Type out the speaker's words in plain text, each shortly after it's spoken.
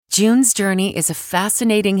June's Journey is a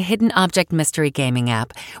fascinating hidden object mystery gaming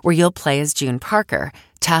app where you'll play as June Parker,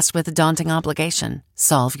 tasked with a daunting obligation: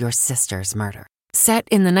 solve your sister's murder. Set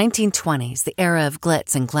in the 1920s, the era of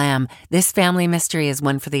glitz and glam, this family mystery is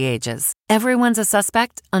one for the ages. Everyone's a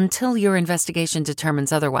suspect until your investigation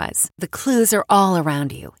determines otherwise. The clues are all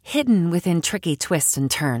around you, hidden within tricky twists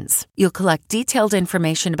and turns. You'll collect detailed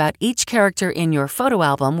information about each character in your photo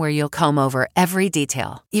album where you'll comb over every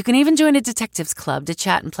detail. You can even join a detectives club to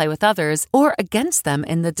chat and play with others or against them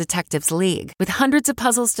in the Detectives League. With hundreds of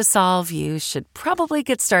puzzles to solve, you should probably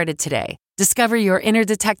get started today. Discover your inner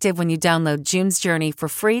detective when you download June's Journey for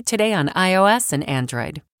free today on iOS and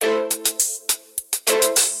Android.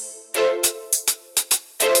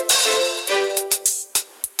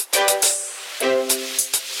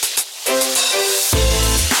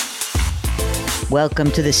 Welcome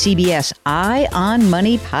to the CBS Eye on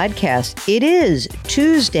Money podcast. It is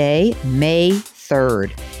Tuesday, May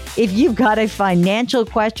 3rd. If you've got a financial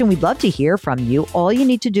question, we'd love to hear from you. All you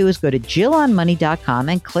need to do is go to JillOnMoney.com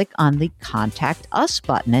and click on the Contact Us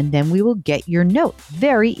button, and then we will get your note.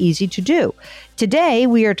 Very easy to do. Today,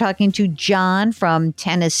 we are talking to John from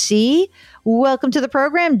Tennessee. Welcome to the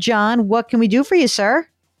program, John. What can we do for you, sir?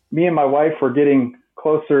 Me and my wife were getting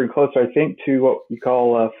closer and closer, I think, to what you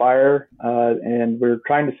call FIRE, and we're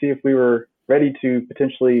trying to see if we were ready to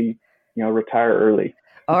potentially, retire early.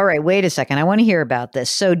 All right, wait a second. I want to hear about this.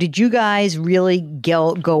 So did you guys really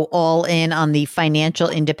go all in on the financial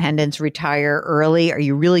independence, retire early? Are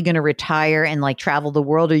you really going to retire and travel the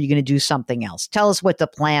world, or are you going to do something else? Tell us what the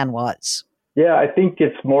plan was. Yeah, I think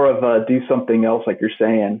it's more of a do something else, like you're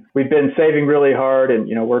saying. We've been saving really hard and,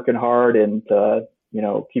 working hard and,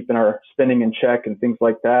 keeping our spending in check and things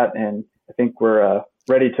like that. And I think we're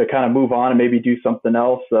ready to kind of move on and maybe do something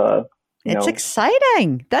else. It's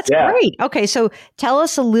exciting. That's great. Okay, so tell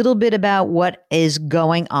us a little bit about what is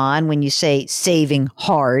going on when you say saving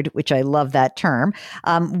hard, which I love that term.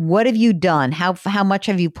 What have you done? How much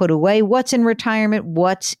have you put away? What's in retirement?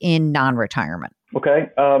 What's in non-retirement? Okay.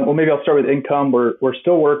 Well, maybe I'll start with income. We're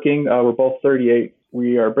still working. We're both 38.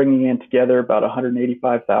 We are bringing in together about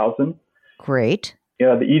 $185,000. Great.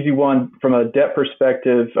 Yeah, the easy one from a debt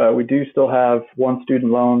perspective, we do still have one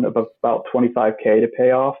student loan of about $25K to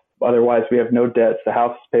pay off. Otherwise, we have no debts. The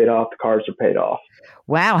house is paid off. The cars are paid off.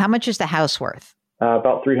 Wow. How much is the house worth?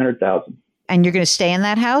 About $300,000. And you're going to stay in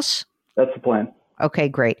that house? That's the plan. Okay,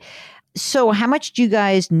 great. So how much do you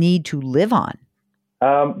guys need to live on?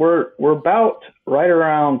 We're about right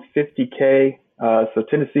around $50K. So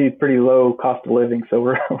Tennessee is pretty low cost of living. So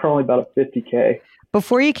we're only about a $50K.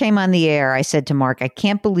 Before you came on the air, I said to Mark, I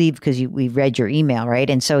can't believe, because we read your email, right?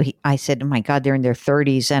 And so I said, oh my God, they're in their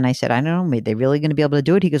 30s. And I said, I don't know, are they really going to be able to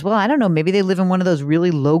do it? He goes, well, I don't know. Maybe they live in one of those really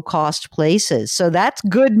low cost places. So that's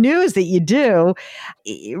good news that you do.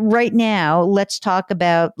 Right now, let's talk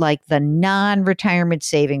about the non-retirement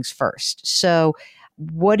savings first. So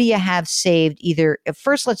what do you have saved?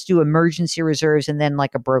 First, let's do emergency reserves and then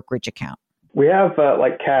a brokerage account. We have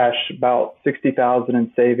cash, about $60,000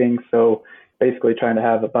 in savings. So basically trying to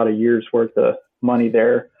have about a year's worth of money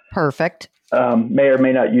there. Perfect. May or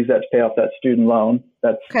may not use that to pay off that student loan.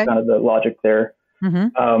 That's kind of the logic there.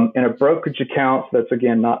 Mm-hmm. In a brokerage account, that's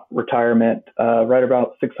again not retirement, right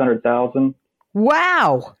about $600,000.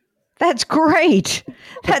 Wow. That's great.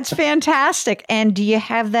 That's fantastic. And do you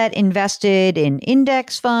have that invested in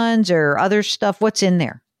index funds or other stuff? What's in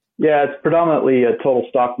there? Yeah, it's predominantly a total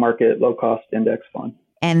stock market, low cost index fund.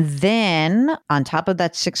 And then on top of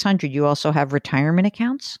that 600, you also have retirement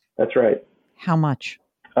accounts? That's right. How much?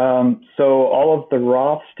 So all of the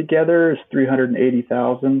Roths together is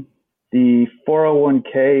 $380,000. The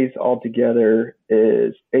 401ks altogether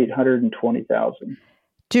is $820,000.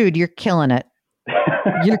 Dude, you're killing it.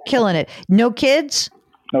 You're killing it. No kids?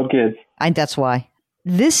 No kids. That's why.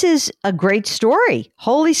 This is a great story.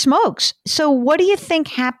 Holy smokes. So what do you think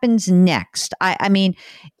happens next? I mean,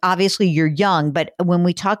 obviously you're young, but when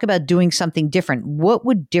we talk about doing something different, what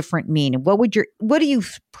would different mean? What do you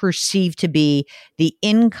perceive to be the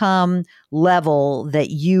income level that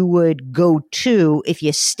you would go to if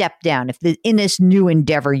you step down, in this new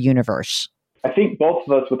endeavor universe? I think both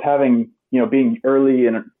of us, with having, being early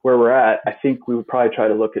and where we're at, I think we would probably try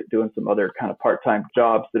to look at doing some other kind of part-time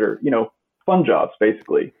jobs that are, fun jobs,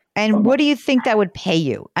 basically. And what do you think that would pay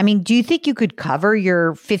you? I mean, do you think you could cover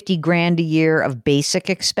your $50,000 a year of basic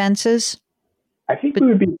expenses? I think we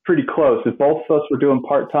would be pretty close. If both of us were doing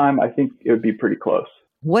part-time, I think it would be pretty close.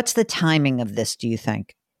 What's the timing of this, do you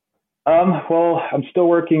think? Well, I'm still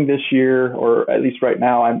working this year, or at least right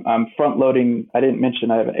now. I'm front-loading. I didn't mention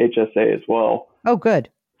I have an HSA as well. Oh, good.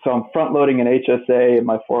 So I'm front-loading an HSA in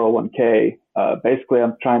my 401k. basically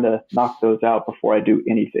I'm trying to knock those out before I do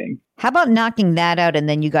anything. How about knocking that out and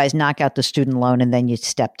then you guys knock out the student loan and then you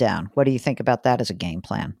step down? What do you think about that as a game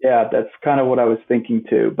plan? Yeah, that's kind of what I was thinking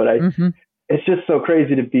too. But it's just so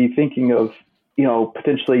crazy to be thinking of,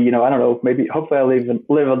 potentially, I don't know, maybe hopefully I'll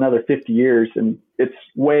live another 50 years, and it's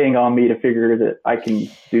weighing on me to figure that I can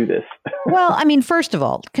do this. Well, I mean, first of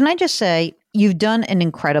all, can I just say you've done an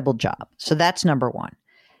incredible job. So that's number one.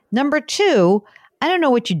 Number two, I don't know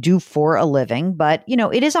what you do for a living, but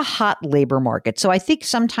it is a hot labor market. So I think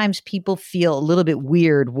sometimes people feel a little bit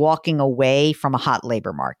weird walking away from a hot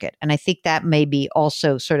labor market. And I think that may be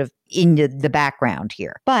also sort of in the background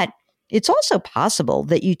here. But it's also possible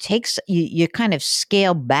that you kind of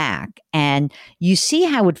scale back and you see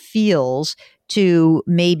how it feels to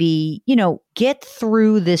maybe, get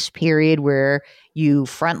through this period where you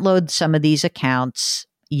front load some of these accounts,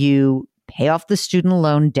 you pay off the student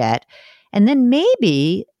loan debt, and then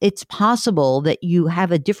maybe it's possible that you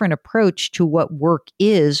have a different approach to what work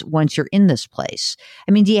is once you're in this place.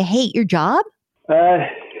 I mean, do you hate your job?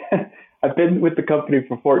 I've been with the company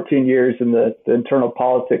for 14 years, and the internal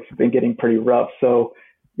politics have been getting pretty rough. So,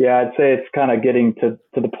 yeah, I'd say it's kind of getting to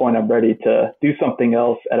the point I'm ready to do something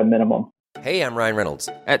else at a minimum. Hey, I'm Ryan Reynolds.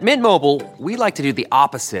 At Mint Mobile, we like to do the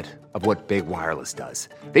opposite of what Big Wireless does.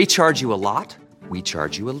 They charge you a lot. We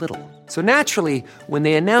charge you a little. So naturally, when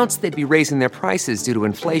they announced they'd be raising their prices due to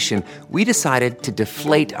inflation, we decided to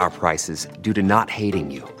deflate our prices due to not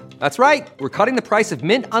hating you. That's right. We're cutting the price of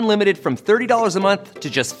Mint Unlimited from $30 a month to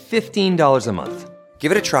just $15 a month.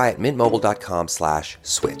 Give it a try at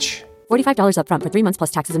mintmobile.com/switch. $45 up front for 3 months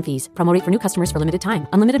plus taxes and fees. Promo rate for new customers for limited time.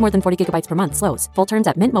 Unlimited more than 40 gigabytes per month. Slows full terms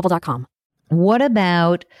at mintmobile.com. What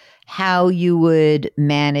about how you would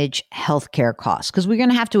manage healthcare costs? Because we're going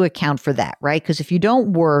to have to account for that, right? Because if you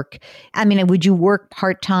don't work, would you work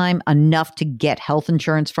part-time enough to get health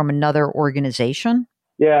insurance from another organization?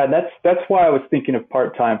 Yeah, that's why I was thinking of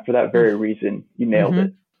part-time for that very reason. You nailed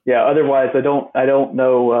it. Yeah, otherwise I don't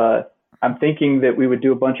know. I'm thinking that we would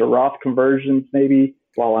do a bunch of Roth conversions maybe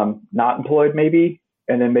while I'm not employed maybe,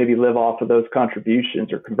 and then maybe live off of those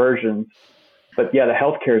contributions or conversions. But yeah, the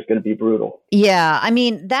healthcare is going to be brutal. Yeah,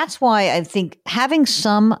 that's why I think having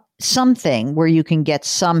something where you can get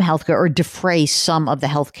some healthcare or defray some of the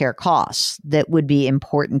healthcare costs that would be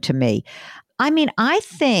important to me. I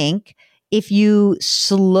think if you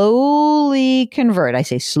slowly convert, I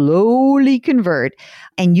say slowly convert,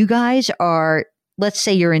 and you guys are, let's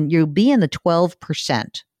say you'll be in the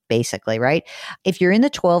 12%, basically, right? If you're in the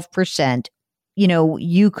 12%,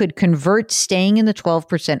 you could convert staying in the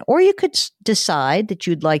 12%, or you could decide that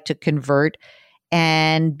you'd like to convert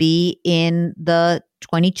and be in the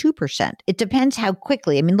 22%. It depends how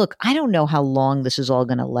quickly. Look, I don't know how long this is all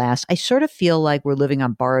going to last. I sort of feel like we're living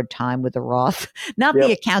on borrowed time with the Roth, not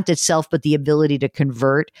the account itself, but the ability to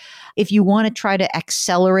convert. If you want to try to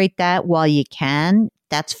accelerate that while you can,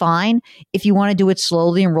 that's fine. If you want to do it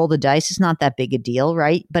slowly and roll the dice, it's not that big a deal,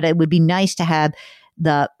 right? But it would be nice to have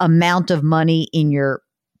the amount of money in your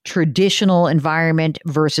traditional environment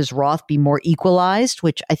versus Roth be more equalized,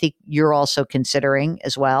 which I think you're also considering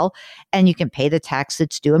as well. And you can pay the tax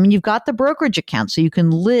that's due. You've got the brokerage account, so you can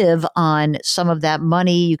live on some of that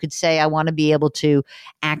money. You could say, I want to be able to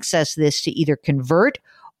access this to either convert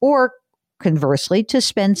or conversely to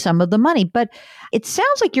spend some of the money. But it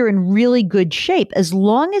sounds like you're in really good shape as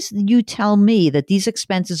long as you tell me that these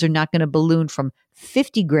expenses are not going to balloon from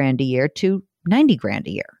 50 grand a year to 90 grand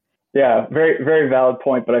a year. Yeah, very, very valid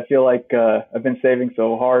point. But I feel like I've been saving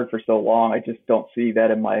so hard for so long. I just don't see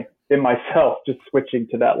that in myself, just switching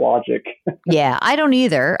to that logic. Yeah, I don't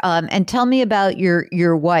either. And tell me about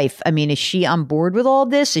your wife. Is she on board with all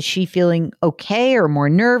this? Is she feeling okay or more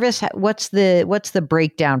nervous? What's the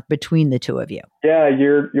breakdown between the two of you? Yeah,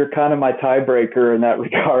 you're kind of my tiebreaker in that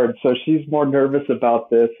regard. So she's more nervous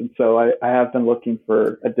about this, and so I have been looking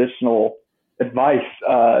for additional advice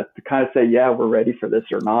to kind of say, yeah, we're ready for this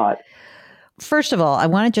or not. First of all, I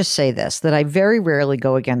want to just say this, that I very rarely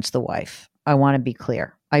go against the wife. I want to be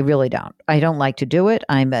clear. I really don't. I don't like to do it.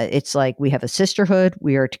 It's like we have a sisterhood.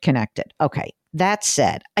 We are connected. Okay. That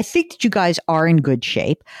said, I think that you guys are in good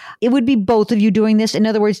shape. It would be both of you doing this. In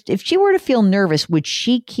other words, if she were to feel nervous, would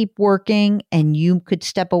she keep working and you could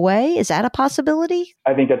step away? Is that a possibility?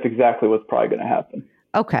 I think that's exactly what's probably going to happen.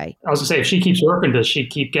 Okay. I was going to say, if she keeps working, does she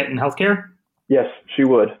keep getting healthcare? Yes, she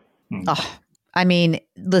would.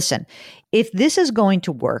 Listen, if this is going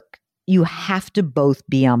to work, you have to both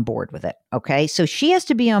be on board with it. Okay. So she has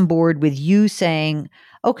to be on board with you saying,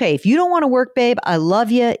 okay, if you don't want to work, babe, I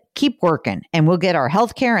love you. Keep working and we'll get our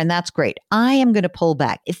health care and that's great. I am going to pull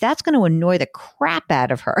back. If that's going to annoy the crap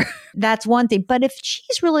out of her, that's one thing. But if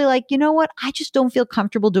she's really like, you know what, I just don't feel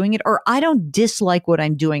comfortable doing it, or I don't dislike what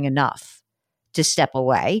I'm doing enough to step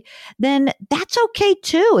away, then that's okay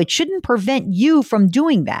too. It shouldn't prevent you from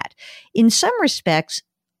doing that. In some respects,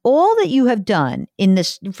 all that you have done in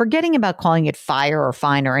this, forgetting about calling it fire or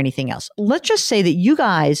fine or anything else, let's just say that you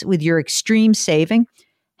guys, with your extreme saving,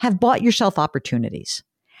 have bought yourself opportunities.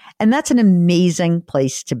 And that's an amazing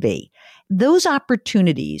place to be. Those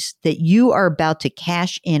opportunities that you are about to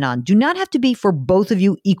cash in on do not have to be for both of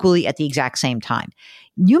you equally at the exact same time.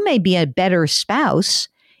 You may be a better spouse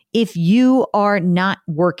if you are not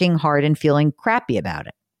working hard and feeling crappy about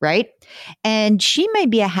it, right? And she may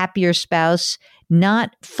be a happier spouse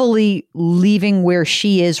not fully leaving where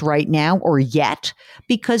she is right now or yet,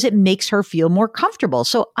 because it makes her feel more comfortable.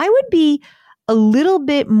 So I would be a little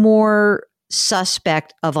bit more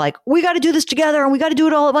suspect of like, we got to do this together and we got to do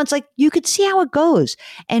it all at once. Like, you could see how it goes.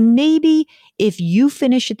 And maybe if you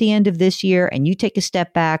finish at the end of this year and you take a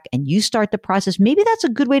step back and you start the process, maybe that's a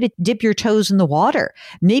good way to dip your toes in the water.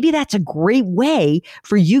 Maybe that's a great way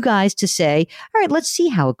for you guys to say, all right, let's see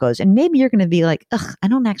how it goes. And maybe you're going to be like, ugh, I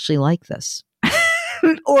don't actually like this.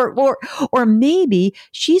 or maybe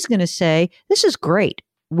she's going to say, this is great.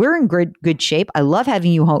 We're in good shape. I love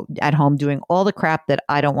having you at home doing all the crap that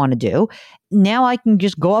I don't want to do. Now I can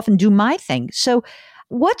just go off and do my thing. So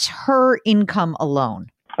what's her income alone?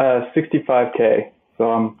 $65K. So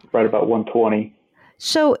I'm right about 120.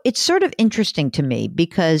 So it's sort of interesting to me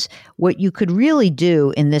because what you could really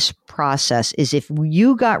do in this process is if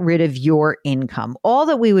you got rid of your income, all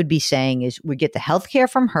that we would be saying is we get the healthcare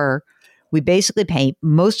from her. We basically pay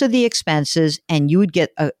most of the expenses and you would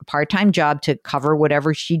get a part-time job to cover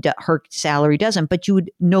whatever her salary doesn't, but you would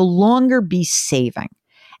no longer be saving.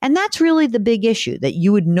 And that's really the big issue, that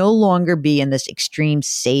you would no longer be in this extreme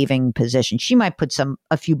saving position. She might put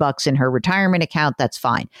a few bucks in her retirement account. That's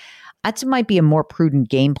fine. That might be a more prudent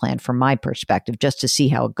game plan from my perspective, just to see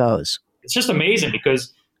how it goes. It's just amazing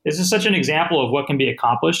because this is such an example of what can be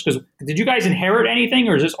accomplished. Because did you guys inherit anything,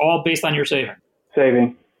 or is this all based on your saving?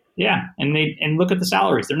 Saving. Yeah, and look at the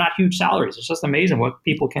salaries. They're not huge salaries. It's just amazing what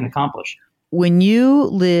people can accomplish. When you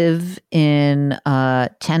live in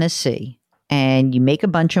Tennessee and you make a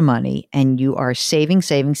bunch of money and you are saving,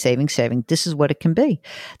 this is what it can be.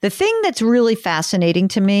 The thing that's really fascinating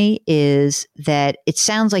to me is that it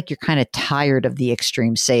sounds like you're kind of tired of the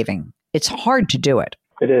extreme saving. It's hard to do it.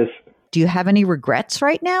 It is. Do you have any regrets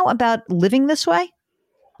right now about living this way?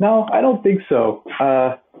 No, I don't think so.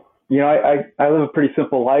 I live a pretty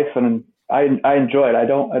simple life and I enjoy it. I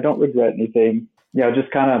don't regret anything.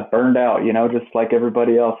 Just kind of burned out, just like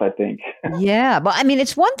everybody else, I think. Yeah. But I mean,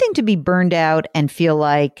 it's one thing to be burned out and feel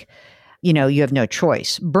like, you have no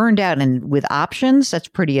choice. Burned out and with options, that's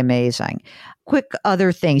pretty amazing. Quick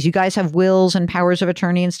other things. You guys have wills and powers of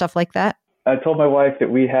attorney and stuff like that? I told my wife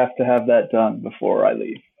that we have to have that done before I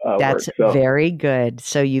leave. That's very good.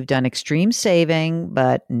 So you've done extreme saving,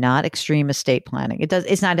 but not extreme estate planning. It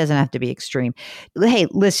doesn't have to be extreme. Hey,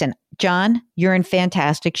 listen, John, you're in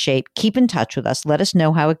fantastic shape. Keep in touch with us. Let us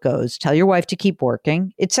know how it goes. Tell your wife to keep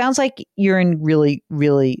working. It sounds like you're in really,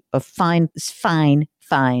 really a fine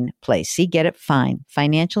place. See, get it? Fine.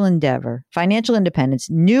 Financial endeavor, financial independence,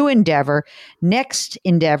 new endeavor, next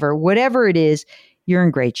endeavor, whatever it is. You're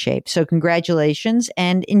in great shape. So congratulations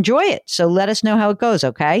and enjoy it. So let us know how it goes,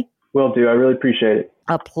 okay? Will do. I really appreciate it.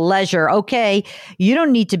 A pleasure. Okay. You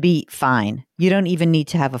don't need to be fine. You don't even need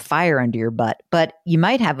to have a fire under your butt, but you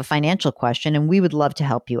might have a financial question and we would love to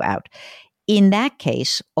help you out. In that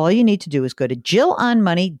case, all you need to do is go to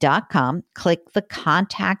JillOnMoney.com, click the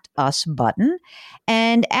Contact Us button.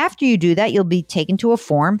 And after you do that, you'll be taken to a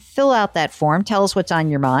form. Fill out that form. Tell us what's on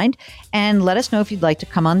your mind. And let us know if you'd like to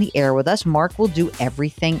come on the air with us. Mark will do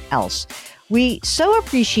everything else. We so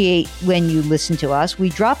appreciate when you listen to us. We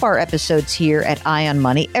drop our episodes here at Eye on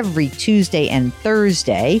Money every Tuesday and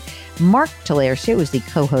Thursday. Mark Talercia was the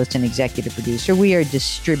co-host and executive producer. We are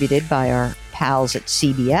distributed by our pals at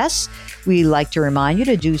CBS. We like to remind you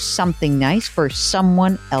to do something nice for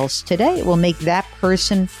someone else today. It will make that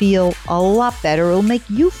person feel a lot better. It will make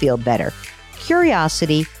you feel better.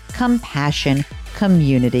 Curiosity, compassion,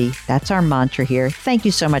 community. That's our mantra here. Thank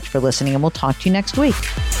you so much for listening, and we'll talk to you next week.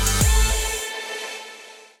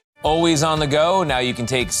 Always on the go, now you can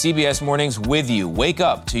take CBS Mornings with you. Wake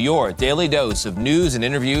up to your daily dose of news and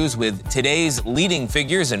interviews with today's leading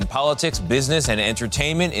figures in politics, business, and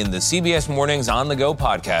entertainment in the CBS Mornings On the Go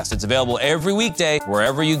podcast. It's available every weekday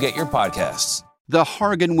wherever you get your podcasts. The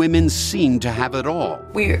Hargan women seemed to have it all.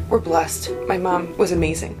 We were blessed. My mom was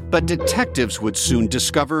amazing. But detectives would soon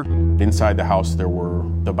discover inside the house there were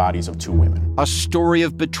the bodies of 2 women. A story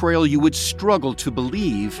of betrayal you would struggle to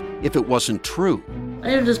believe if it wasn't true. I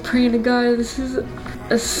am just praying to God, this is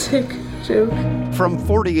a sick joke. From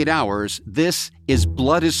 48 Hours, this is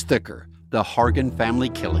Blood is Thicker, the Hargan family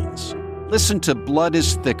killings. Listen to Blood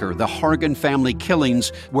is Thicker, the Hargan family killings,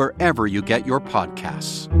 wherever you get your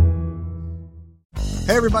podcasts.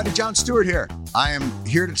 Hey everybody, Jon Stewart here. I am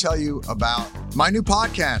here to tell you about my new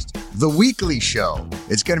podcast, The Weekly Show.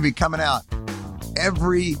 It's going to be coming out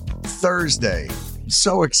every Thursday.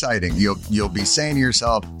 So exciting. You'll be saying to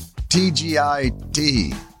yourself,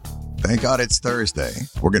 TGIT. Thank God it's Thursday.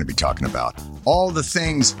 We're going to be talking about all the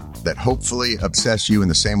things that hopefully obsess you in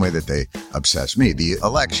the same way that they obsess me. The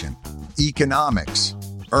election, economics,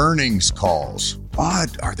 earnings calls.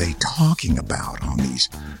 What are they talking about on these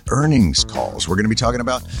earnings calls? We're going to be talking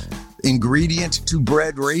about ingredient to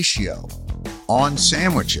bread ratio on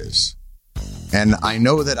sandwiches. And I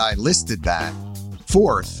know that I listed that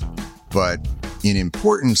fourth, but in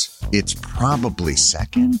importance, it's probably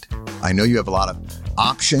second. I know you have a lot of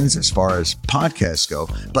options as far as podcasts go,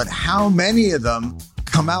 but how many of them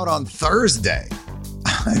come out on Thursday?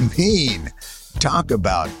 I mean, talk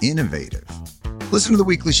about innovative. Listen to The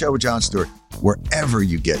Weekly Show with Jon Stewart wherever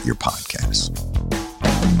you get your podcasts.